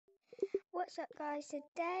What's up, guys?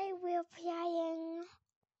 Today we're playing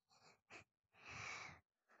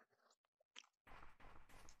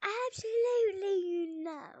absolutely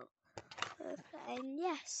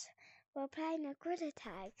we're playing a goriler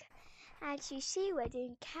tag. As you see, we're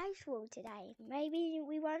doing casual today. Maybe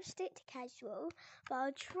we won't stick to casual, but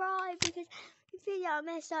I'll try because the video I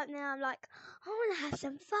messed up. Now I'm like, I want to have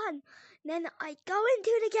some fun. Then I go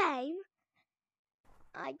into the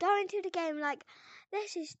game like,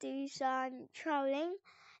 let's just do some trolling.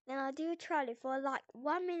 Then I'll do a trolling for like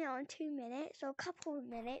 1 minute or 2 minutes or a couple of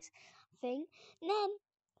minutes thing. And then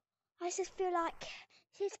I just feel like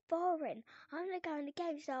it's boring. I'm going to go in the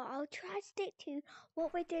game, so I'll try to stick to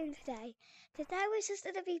what we're doing today. Today we're just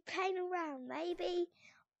going to be playing around. Maybe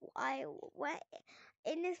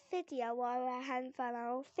in this video while we're having fun,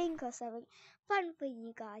 I'll think of something fun for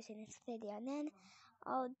you guys in this video. And then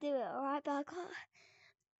I'll do it, alright? But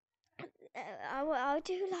I'll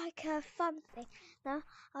do like a fun thing. Now,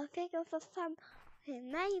 I'll think of a fun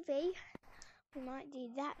thing. Maybe we might do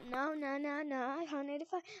that. No, I can't do the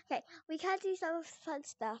fun. Okay, we can do some fun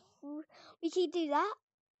stuff. We can do that,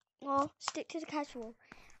 or stick to the casual.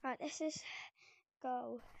 Right, let's just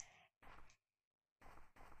go.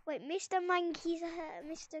 Wait, Mr. Monkeys,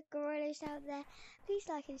 Mr. Gorillas out there, please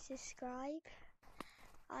like and subscribe.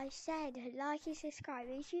 I said like and subscribe.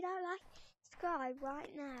 If you don't like, subscribe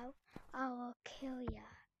right now. I will kill you.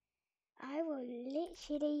 I will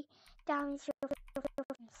literally damage your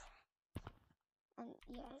friends. And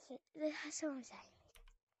yes, that's what I'm saying.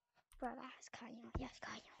 Bro, that's kind of, yes,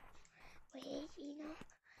 kind of weird, you know?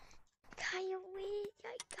 Kind of weird,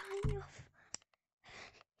 like, kind of.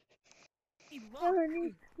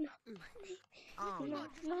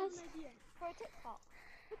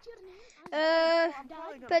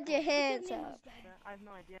 Put your hands up. I have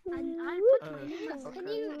no idea. I put my hands up. Can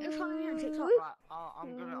you follow me on TikTok? Right, I'm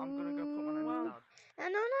gonna go put my name down.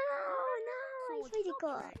 No, it's really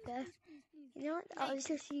good. You know what? I'll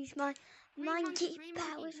just use my monkey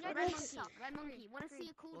powers for this. Red monkey, wanna see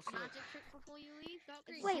a cool magic trick before you leave?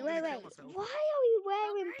 Wait. Why are we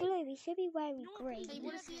wearing blue? We should be wearing green. So you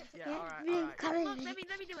wanna see it? Yeah, alright. Blue, come in. Let me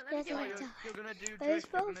do it. Yes, Let me do I it. You're gonna do Those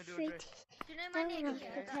drift, you're both gonna do a pretty. drift. Do you know my name? Watch,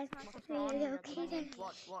 You I'll know, do it.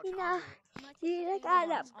 you look at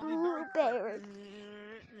that blueberry.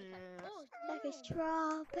 Like a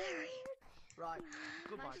strawberry. Right,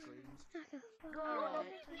 goodbye, Greens.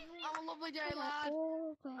 Have a lovely day, lad.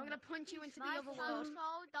 I'm gonna punch you into the other world.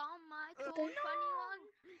 Oh,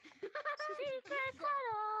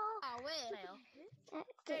 wait.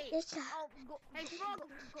 Hey,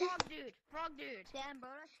 frog dude. Damn, bro,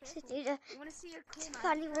 Just do the you wanna see a cool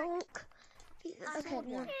funny magic trick? walk. Okay,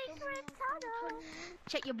 no.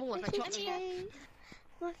 Check your balls. I chopped you.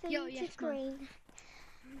 My thing's is green.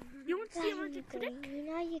 You want to see a Green, magic trick? You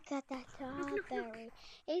know you got that strawberry.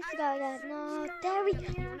 It's got that no dairy.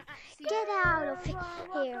 Get out of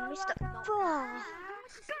here, Mr. Bra.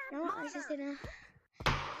 No, I was just gonna.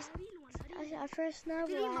 I first know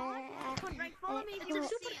why. Follow me. It's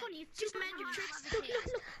super funny. It's just magic tricks.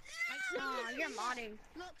 Oh, you're modding.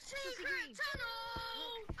 Look, secret tunnel.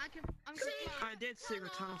 I did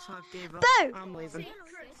secret tunnel, so I gave up. Boo! I'm leaving.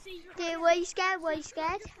 Dude, were you scared?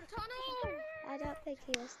 I don't think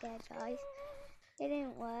he was scared, guys. It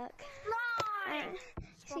didn't work.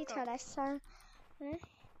 See, try that son.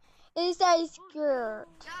 Is that good?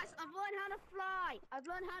 Guys, I've learned how to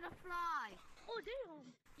fly. Oh,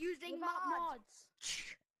 damn. Using mods.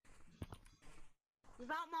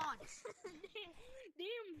 Without mods.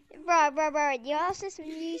 Damn. Bro, you're also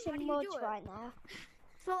using mods right now.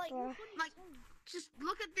 So, like, just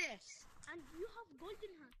look at this. And you have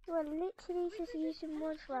golden hands. You are literally just using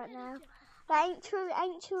mods right now. That ain't true.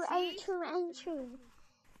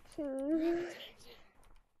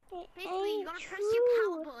 Basically, you gotta press your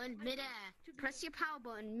power button midair. Press your power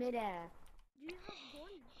button midair.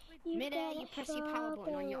 Midair, you press your power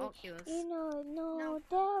button on your Oculus. You know, no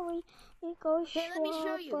dairy. You go Here,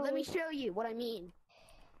 let me show you what I mean.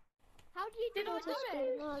 How do you do it?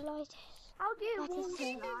 How do you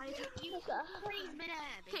slide? You freeze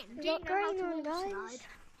midair. You got green on, guys.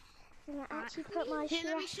 I'm gonna actually put my Here,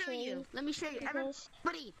 strategy. let me show you.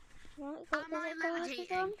 Everybody, Right, am I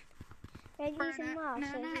levitating? They're using Mars.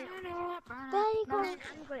 There you go.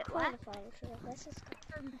 Let's just go.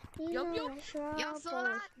 Y'all saw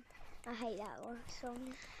that? I hate that one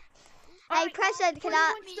song. Hey, Preston, can I?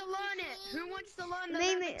 Who wants to learn the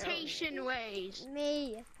levitation ways?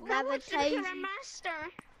 Me. Levitation.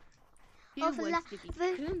 Master. Who wants to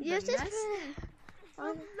become the master?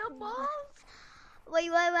 On the balls. Wait.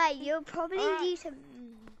 You'll probably do some.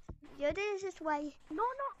 You're doing this way. No.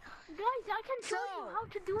 Guys, I can show you how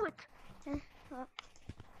to do it. So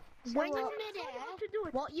When you're what?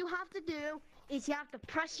 midair, what you have to do is you have to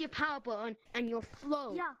press your power button and you'll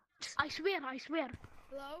float. Yeah, I swear.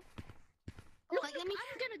 Hello? Look, Like, let me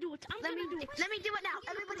I'm gonna do it. let me do it now.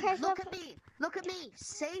 Everybody, Press look up. at me. Look at me.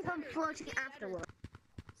 Save I'm floating afterward.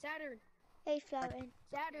 Saturn. He's floating.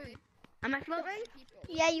 Saturn. Am I floating?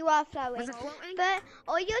 Yeah, you are floating. Was I floating? But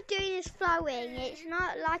all you're doing is flowing. It's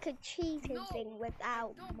not like a cheating thing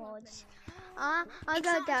without mods. I'm It's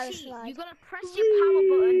going not down a the cheat. slide. You gotta press your power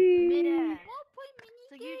button midair.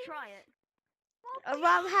 So you try it. I'd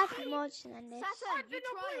rather have mods than this. Saturn, you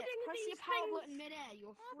try it. Press your power button midair.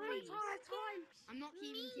 You'll freeze. I'm not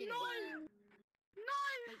even kidding.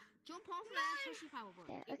 Like, jump off there, press your power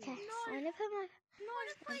button. Yeah, okay. I'm gonna put my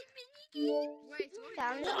Wait,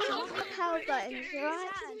 down. I'm gonna put my power buttons, right?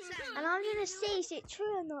 And I'm gonna see is it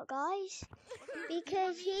true or not, guys?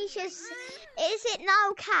 Because he's just. Is it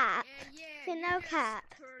no cap? Yeah, No cap.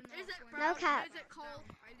 Is it No cap. Is it cold?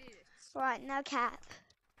 I did it. Right, no cap.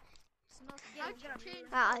 I can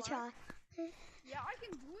change Right, I'll try. Yeah, I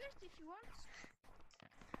can do it if you want.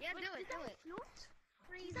 Yeah, do it.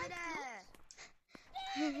 Freeze midair.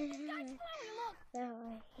 Go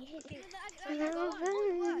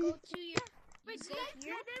to your. Wait, go yeah,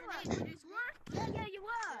 here. they work. Would this work? Yeah, you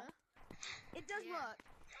were. It does Yeah. work.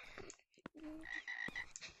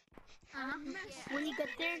 When you get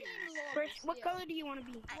there, first, what color do you want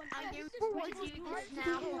to be? I'm going to do this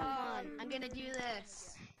now for fun. I'm gonna do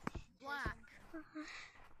this. Black.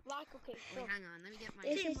 Black, okay. Wait, hang on. Let me get my.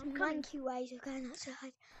 This is monkey ways of going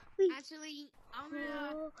outside. Wee. Actually, I'm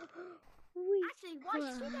gonna. Wee. Actually, why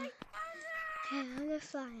should I? Okay, I'm gonna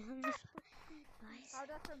fly. Guys,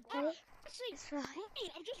 ready? Actually, Let's fly.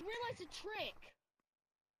 wait, I've just realized a trick.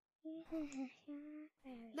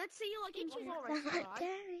 Let's say you're like in forest, right?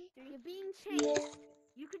 Gary. You're being chased.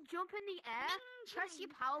 You can jump in the air, press your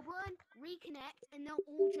power button, reconnect, and they'll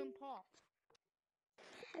all jump off.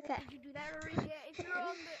 Okay. Did you do that already? Yeah, if you're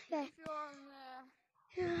on the, Yeah. if you're on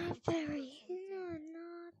Very. No,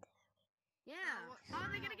 not. Yeah. How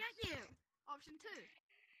are they gonna get you? option 2,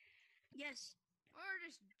 Yes. or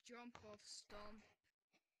just jump off stump,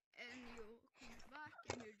 and you come back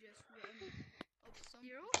and you just run up some.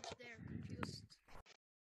 You're there, confused.